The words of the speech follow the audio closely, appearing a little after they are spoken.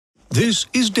This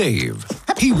is Dave.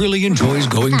 He really enjoys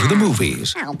going to the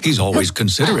movies. He's always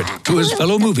considerate to his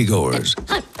fellow moviegoers.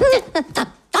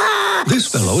 This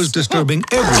fellow is disturbing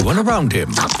everyone around him.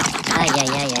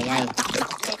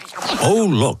 Oh,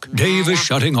 look, Dave is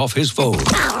shutting off his phone.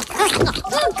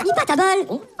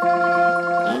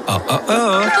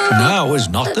 Now is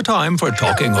not the time for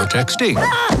talking or texting.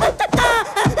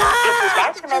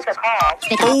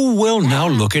 Oh, well, now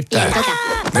look at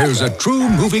that. There's a true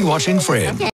movie-watching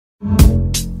friend.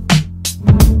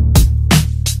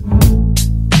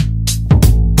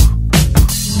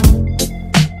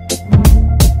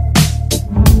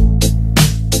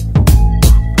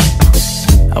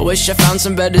 I wish I found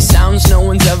some better sounds no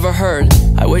one's ever heard.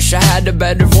 I wish I had a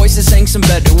better voice that sang some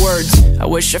better words. I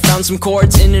wish I found some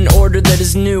chords in an order that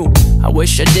is new. I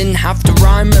wish I didn't have to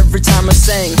rhyme every time I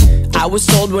sang. I was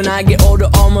told when I get older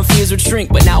all my fears would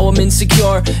shrink, but now I'm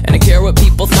insecure and I care what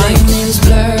people think. My name's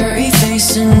Blurry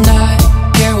Face and I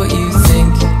care what you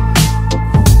think.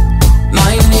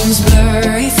 My name's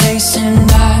Blurry Face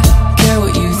and I care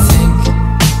what you think.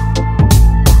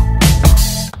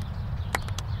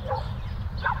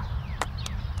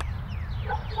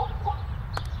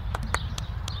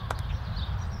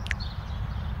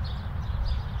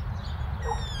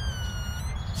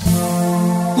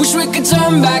 Wish we could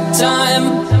turn back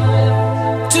time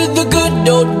to the good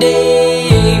old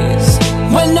days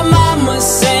when the mama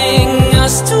sang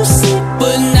us to sleep.